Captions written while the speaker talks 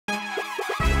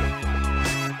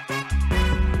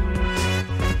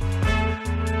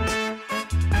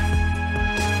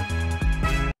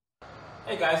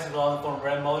guys, it's Ron from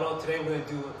ReveMoto. Today we're going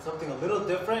to do something a little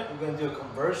different. We're going to do a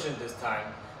conversion this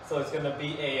time. So it's going to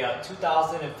be a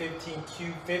 2015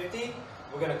 Q50.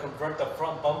 We're going to convert the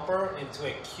front bumper into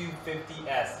a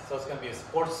Q50S. So it's going to be a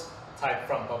sports type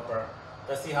front bumper.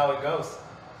 Let's see how it goes.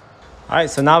 Alright,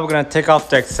 so now we're going to take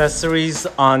off the accessories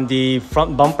on the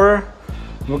front bumper.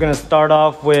 We're going to start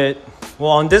off with,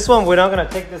 well, on this one we're not going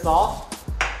to take this off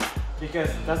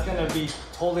because that's going to be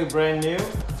totally brand new.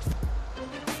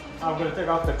 I'm going to take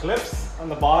off the clips on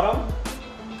the bottom.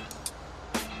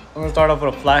 I'm going to start off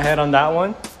with a flathead on that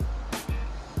one.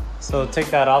 So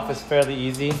take that off, it's fairly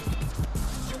easy.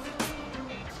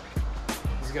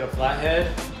 Just get a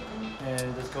flathead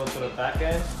and just go to the back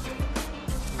end.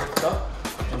 Lift up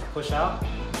and push out.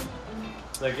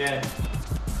 So again,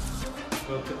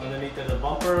 go to underneath of the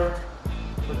bumper,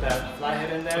 put that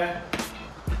flathead in there,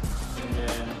 and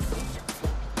then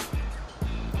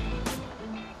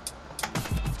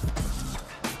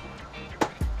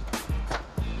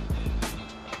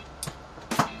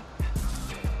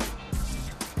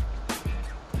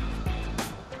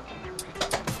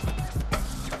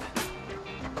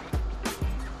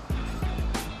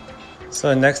so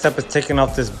the next step is taking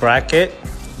off this bracket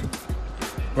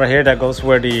right here that goes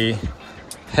where the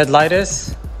headlight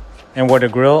is and where the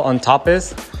grill on top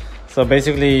is. So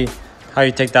basically how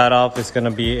you take that off is going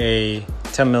to be a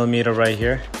 10 millimeter right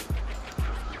here.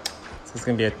 So it's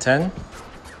going to be a 10.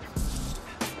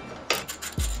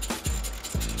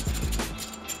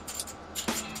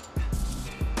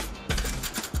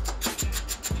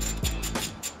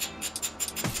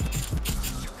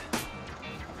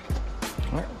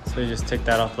 So you just take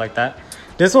that off like that.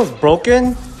 This one's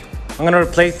broken. I'm gonna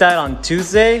replace that on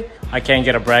Tuesday. I can't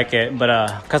get a bracket, but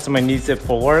a customer needs it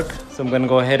for work. So I'm gonna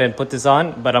go ahead and put this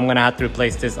on, but I'm gonna have to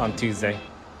replace this on Tuesday.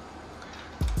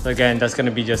 So again, that's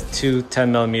gonna be just two 10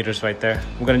 millimeters right there.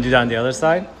 I'm gonna do that on the other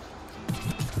side.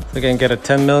 So again, get a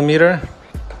 10 millimeter.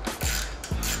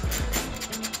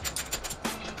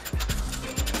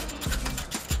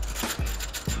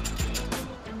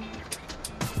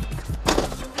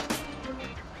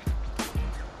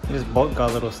 This bolt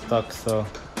got a little stuck, so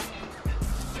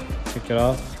take it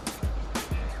off.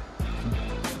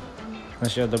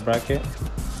 Unless you have the bracket.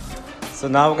 So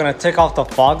now we're gonna take off the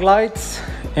fog lights,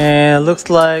 and it looks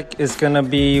like it's gonna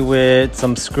be with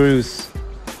some screws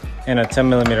and a 10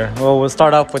 millimeter. Well, we'll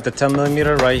start off with the 10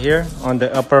 millimeter right here on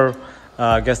the upper,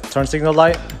 I guess, turn signal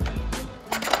light.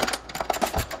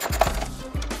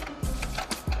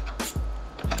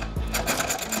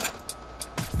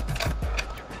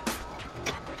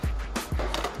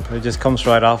 It just comes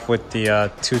right off with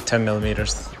the two 10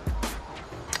 millimeters.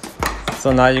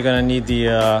 So now you're gonna need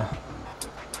the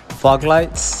fog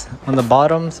lights on the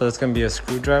bottom. So it's gonna be a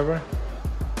screwdriver.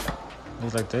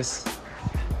 Looks like this.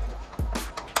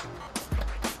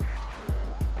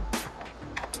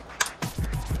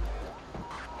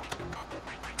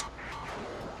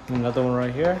 Another one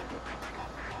right here.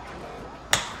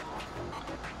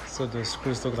 So the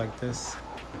screws look like this,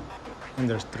 and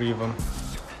there's 3 of them.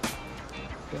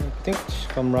 I think it should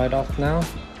come right off now.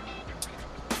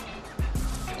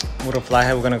 With a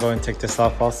flathead, we're gonna go and take this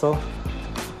off also.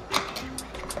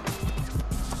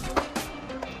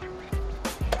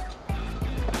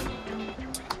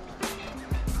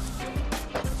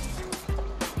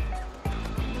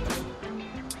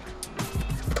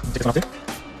 Take it off here.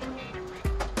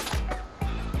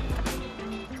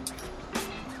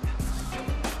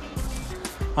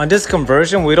 On this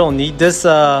conversion, we don't need this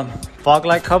fog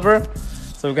light cover.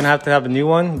 So we're gonna have to have a new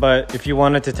one, but if you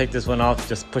wanted to take this one off,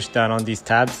 just push down on these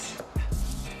tabs.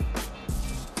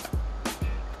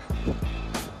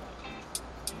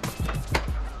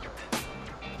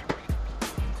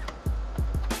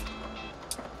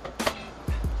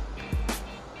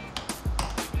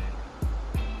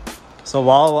 So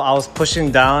while I was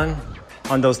pushing down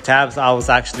on those tabs, I was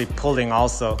actually pulling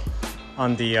also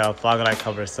on the fog light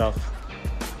cover itself.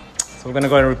 So we're gonna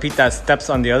go ahead and repeat that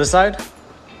steps on the other side.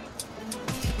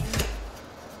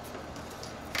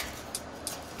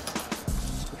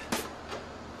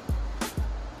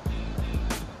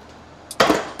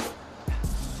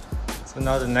 So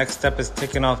now the next step is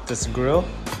taking off this grill.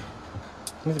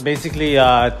 It's basically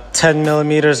 10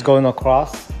 millimeters going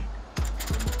across.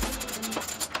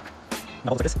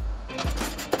 Now look at this.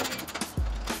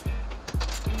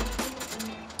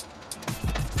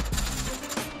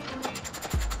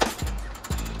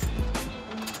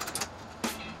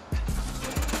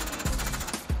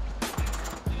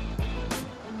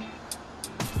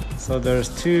 So there's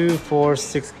 2, 4,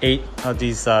 6, 8 of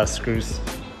these screws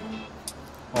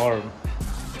or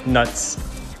nuts.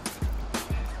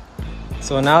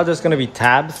 So now there's going to be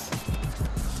tabs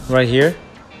right here.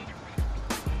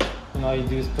 And all you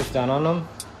do is push down on them.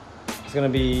 It's gonna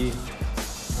be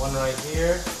one right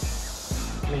here,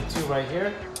 two right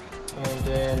here, and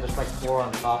then there's like 4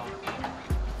 on top.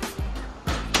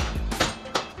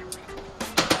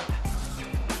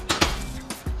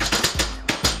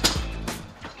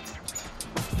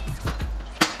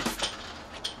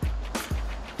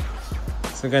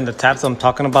 So again, the tabs I'm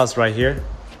talking about is right here.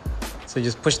 So you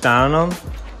just push down on them,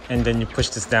 and then you push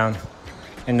this down,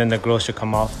 and then the grill should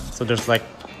come off. So there's like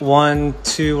 1,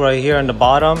 2 right here on the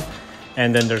bottom,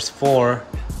 and then there's 4.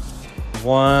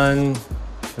 1,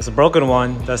 there's a broken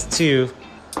one, that's 2,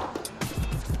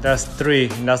 that's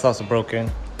 3, and that's also broken,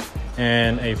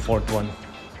 and a 4th one.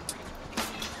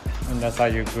 And that's how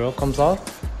your grill comes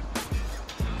off.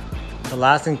 The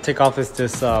last thing to take off is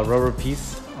this rubber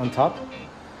piece on top.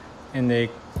 And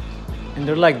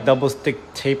they're like double stick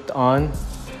taped on,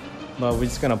 but we're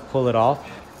just gonna pull it off.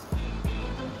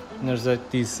 And there's like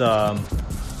these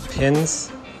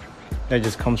pins that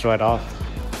just comes right off.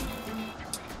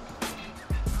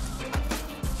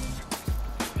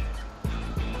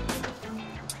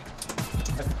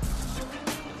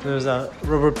 There's a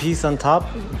rubber piece on top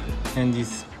and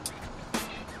these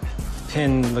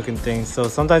pin looking things. So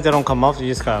sometimes they don't come off, you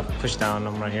just gotta push down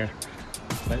on them right here.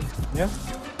 But yeah,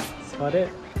 that's about it.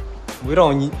 We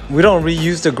don't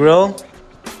reuse the grill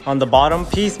on the bottom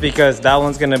piece because that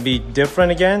one's gonna be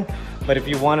different again. But if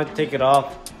you want to take it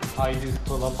off, all you do is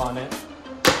pull up on it.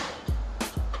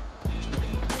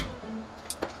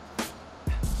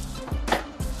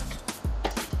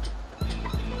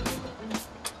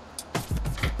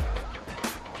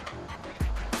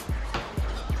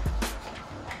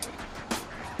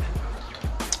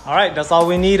 All right, that's all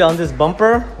we need on this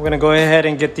bumper. We're gonna go ahead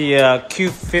and get the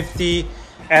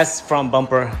Q50S front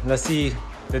bumper. Let's see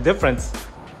the difference.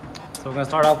 So we're gonna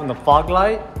start off with the fog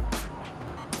light.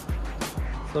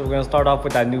 So we're gonna start off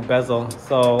with that new bezel.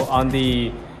 So on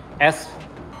the S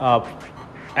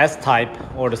type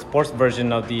or the sports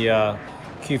version of the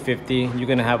Q50, you're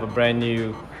gonna have a brand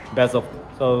new bezel.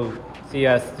 So see,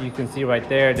 as you can see right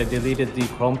there, they deleted the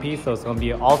chrome piece, so it's gonna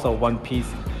be also one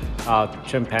piece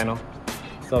trim panel.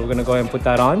 So we're gonna go ahead and put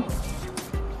that on.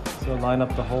 So line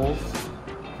up the holes,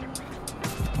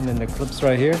 and then the clips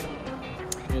right here,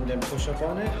 and then push up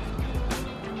on it,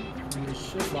 and it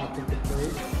should lock into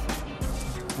place.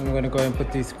 And we're gonna go ahead and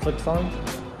put these clips on.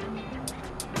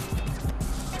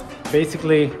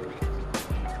 Basically,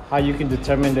 how you can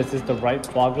determine this is the right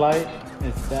fog light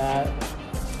is that.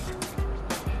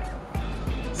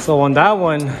 So on that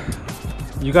one,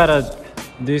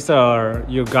 these are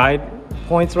your guide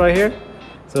points right here.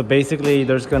 So basically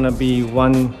there's gonna be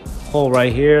one hole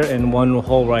right here and one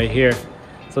hole right here.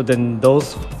 So then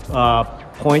those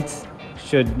points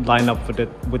should line up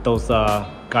with those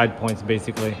guide points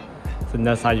basically. So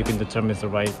that's how you can determine it's the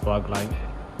right fog light.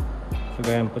 So go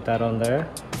ahead and put that on there,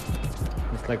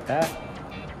 just like that.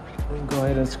 And go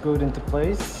ahead and screw it into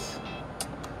place.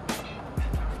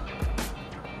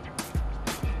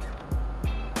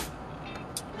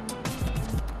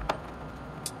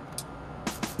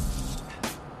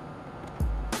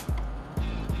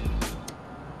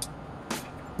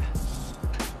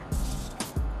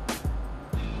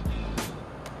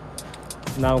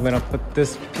 Now we're gonna put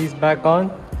this piece back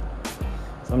on.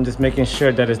 So I'm just making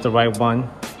sure that it's the right one.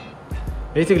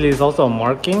 Basically, it's also a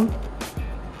marking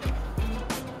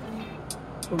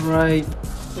right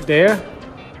there.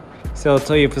 So it'll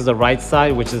tell you if it's the right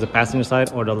side, which is the passenger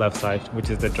side, or the left side,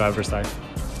 which is the driver's side.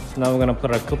 Now we're gonna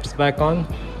put our clips back on.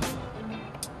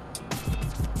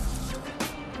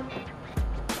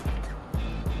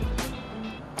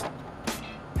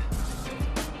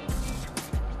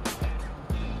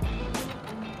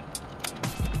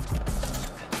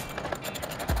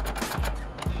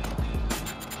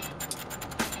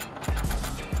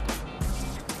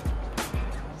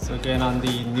 So again, on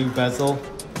the new bezel,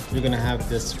 you're gonna have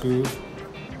this screw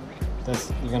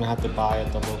you're gonna have to buy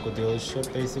at the local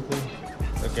dealership basically.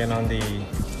 So again, on the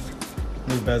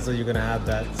new bezel, you're gonna have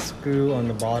that screw on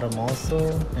the bottom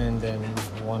also, and then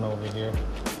one over here.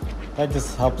 That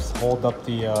just helps hold up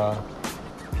the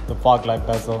fog light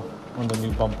bezel on the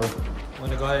new bumper. I'm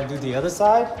gonna go ahead and do the other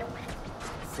side.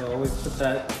 So always put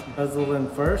that bezel in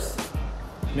first.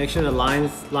 Make sure the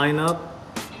lines line up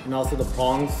and also the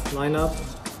prongs line up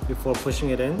before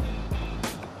pushing it in.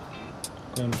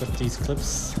 Go and put these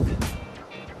clips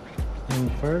in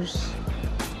first.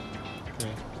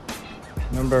 Okay.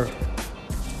 Remember,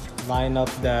 line up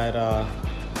that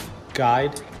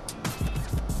guide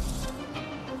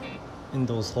in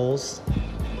those holes.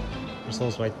 There's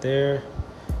holes right there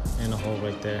and a hole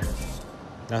right there.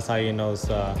 That's how you know it's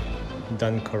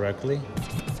done correctly.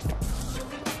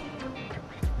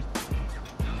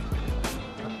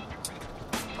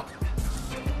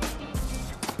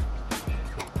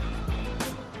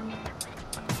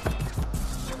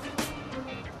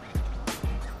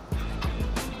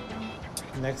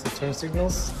 Next, the turn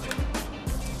signals.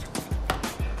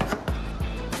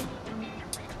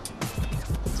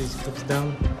 Put these clips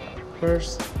down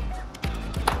first.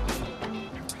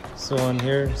 So on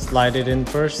here, slide it in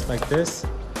first like this.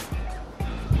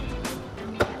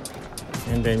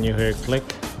 And then you hear click.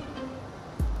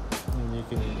 And you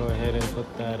can go ahead and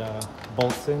put that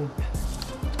bolts in.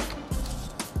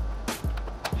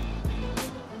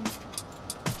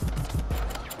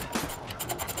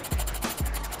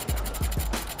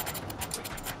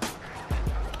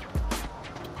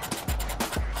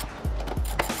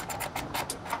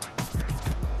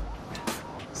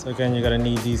 So again, you're gonna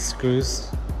need these screws.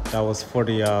 That was for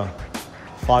the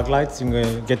fog lights. You're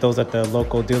gonna get those at the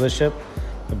local dealership.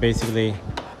 But basically,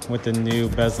 with the new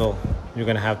bezel, you're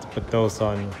gonna have to put those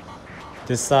on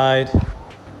this side,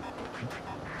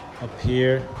 up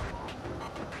here,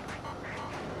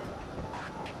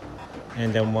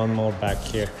 and then one more back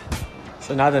here.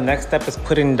 So now the next step is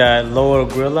putting the lower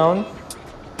grill on.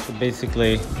 So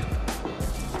basically,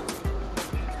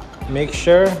 make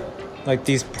sure like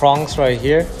these prongs right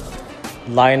here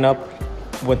line up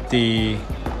with the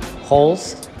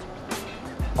holes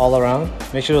all around.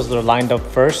 Make sure those are lined up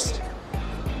first. So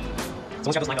once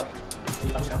you have those lined up, you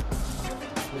push down.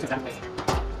 Move to that place.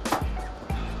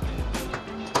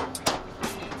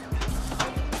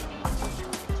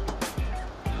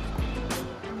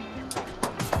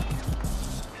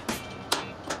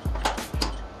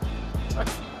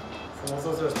 So once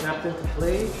those are snapped into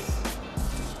place,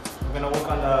 we're gonna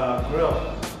work on the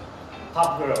grill,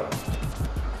 top grill.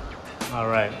 All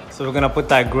right, so we're gonna put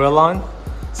that grill on.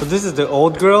 So this is the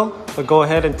old grill, but go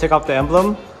ahead and take off the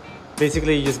emblem.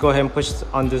 Basically, you just go ahead and push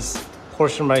on this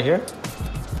portion right here.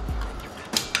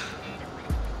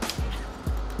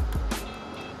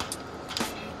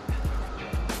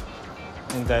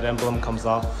 And that emblem comes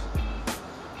off.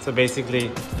 So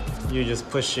basically, you're just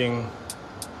pushing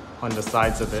on the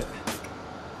sides of it.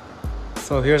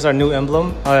 So here's our new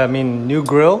emblem, new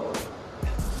grill.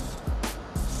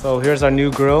 So here's our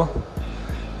new grill.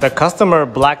 The customer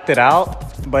blacked it out,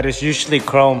 but it's usually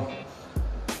chrome.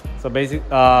 So basically,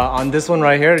 on this one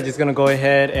right here, just gonna go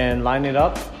ahead and line it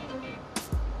up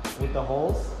with the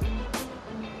holes.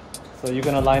 So you're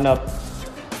gonna line up.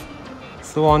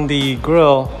 So on the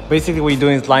grill, basically what you're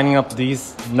doing is lining up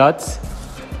these nuts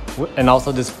and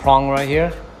also this prong right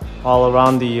here, all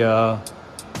around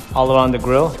the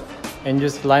grill, and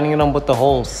just lining it up with the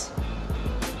holes.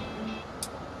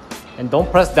 And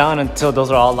don't press down until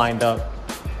those are all lined up.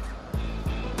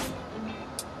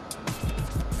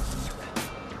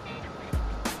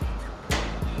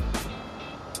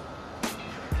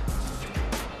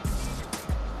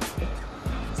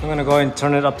 So I'm gonna go ahead and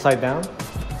turn it upside down. So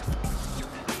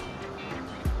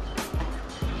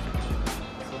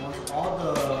once all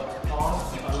the prongs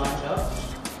are lined up,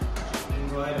 you can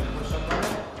go ahead and push up on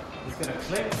it. It's gonna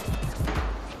click.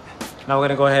 Now we're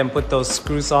gonna go ahead and put those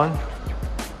screws on.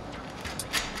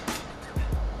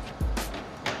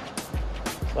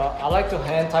 So I like to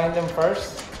hand tighten them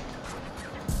first.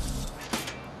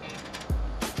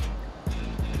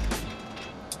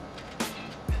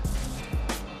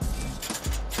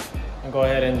 And go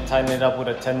ahead and tighten it up with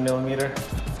a 10mm.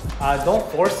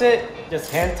 Don't force it,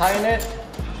 just hand tighten it.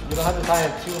 You don't have to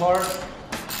tighten it too hard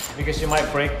because you might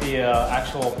break the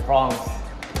actual prongs.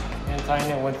 Hand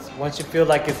tighten it. Once you feel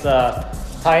like it's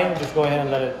tightened, just go ahead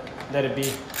and let it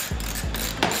be.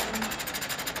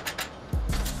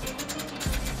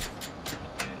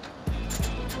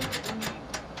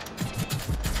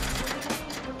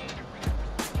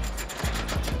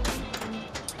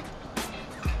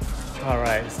 All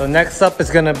right, so next up is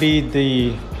gonna be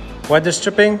the weather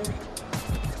stripping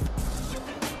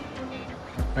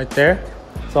right there.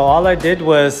 So all I did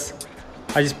was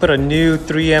I just put a new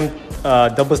 3M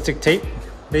double stick tape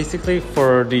basically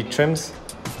for the trims,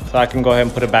 so I can go ahead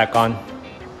and put it back on.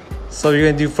 So what you're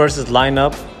gonna do first is line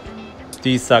up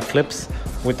these clips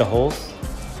with the holes.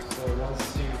 So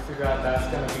once you figure out that's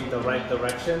gonna be the right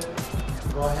direction,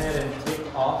 go ahead and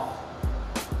take off.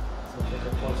 So take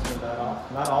a portion of that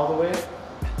off, not all the way.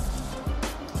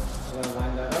 We're gonna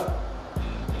line that up,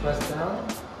 press down,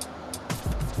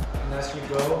 and as you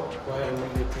go ahead and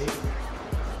move the tape,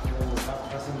 and then we'll stop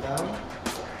pressing down,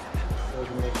 so we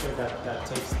can make sure that that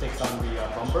tape sticks on the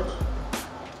bumper.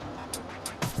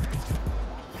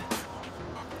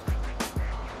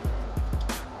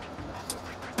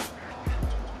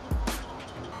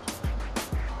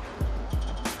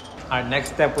 Our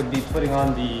next step would be putting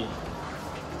on the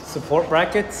support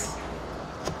brackets.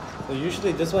 So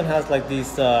usually this one has like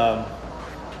these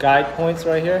guide points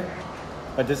right here,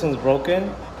 but this one's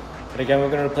broken. But again, we're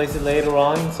gonna replace it later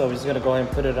on, so we're just gonna go ahead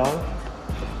and put it on.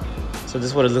 So this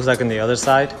is what it looks like on the other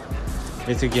side.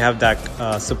 Basically you have that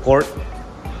support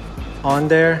on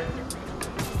there.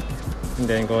 And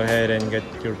then go ahead and get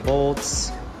your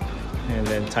bolts and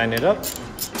then tighten it up.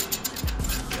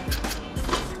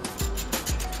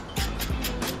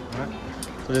 Alright,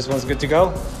 so this one's good to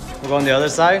go. We'll go on the other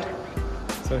side.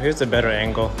 So here's a better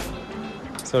angle.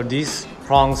 So these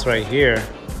prongs right here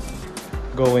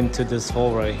go into this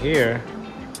hole right here,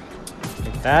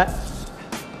 like that.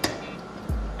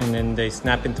 And then they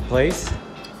snap into place.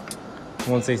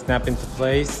 Once they snap into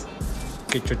place,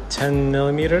 get your 10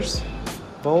 millimeters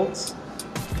bolts.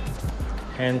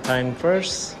 Hand tighten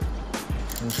first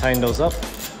and tighten those up.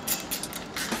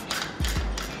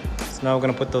 So now we're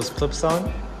gonna put those clips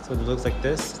on. So it looks like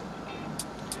this.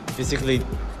 Basically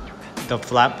the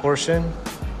flat portion,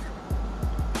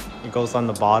 it goes on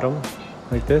the bottom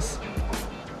like this.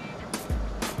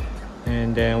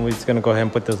 And then we're just gonna go ahead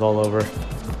and put this all over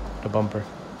the bumper.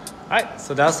 All right,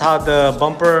 so that's how the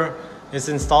bumper is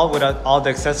installed with all the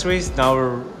accessories. Now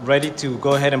we're ready to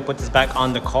go ahead and put this back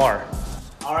on the car.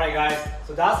 All right guys,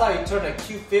 so that's how you turn a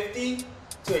Q50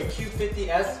 to a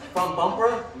Q50S front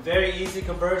bumper. Very easy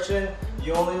conversion.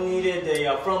 You only needed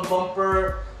the front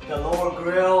bumper, the lower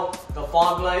grille, the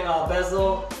fog light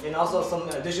bezel, and also some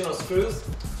additional screws.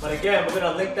 But again, we're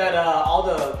gonna link that all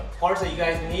the parts that you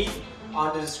guys need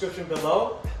on the description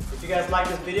below. If you guys like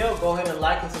this video, go ahead and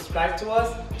like and subscribe to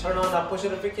us. Turn on that push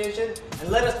notification and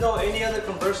let us know any other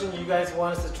conversion you guys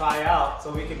want us to try out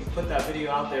so we can put that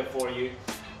video out there for you.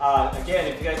 Again,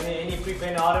 if you guys need any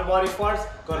pre-painted auto body parts,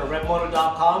 go to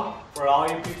ReveMoto.com for all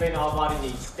your pre-painted auto body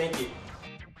needs. Thank you.